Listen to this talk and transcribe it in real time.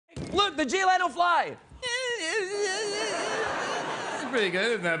Look, the Jay Leno fly. Pretty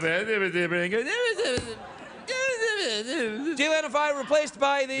good, not bad. Pretty good. Jay Leno fly replaced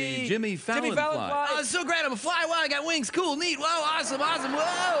by the Jimmy Fallon fly. Oh, it's so great. I'm a fly. Wow, I got wings. Cool, neat. Whoa, awesome, awesome. Whoa,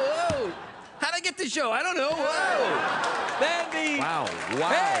 whoa. How'd I get this show? I don't know. Whoa. Then the... Wow.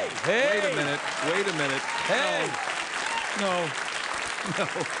 Hey, hey. Wait a minute. Wait a minute. Hey. No.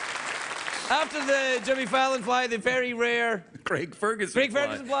 After the Jimmy Fallon fly, the very rare... Craig Ferguson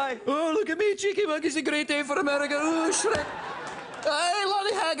fly. Oh, look at me, cheeky monkey. It's a great day for America. Oh, Shrek. Hey,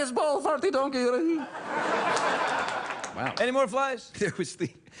 Lonnie Haggis, ball, farty donkey. Wow. Any more flies? There was the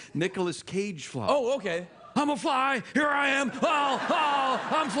Nicolas Cage fly. Oh, okay. I'm a fly. Here I am. Oh,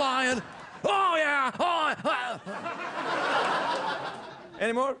 I'm flying. Oh, yeah. Oh.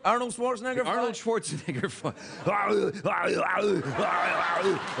 Any more? Arnold Schwarzenegger fly? Arnold Schwarzenegger fly.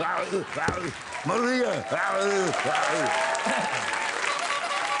 Maria.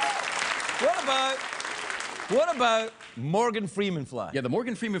 What about Morgan Freeman fly? Yeah, the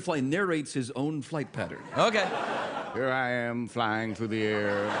Morgan Freeman fly narrates his own flight pattern. Okay. Here I am flying through the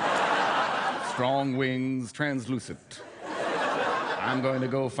air. Strong wings, translucent. I'm going to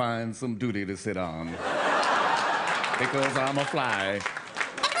go find some duty to sit on. Because I'm a fly.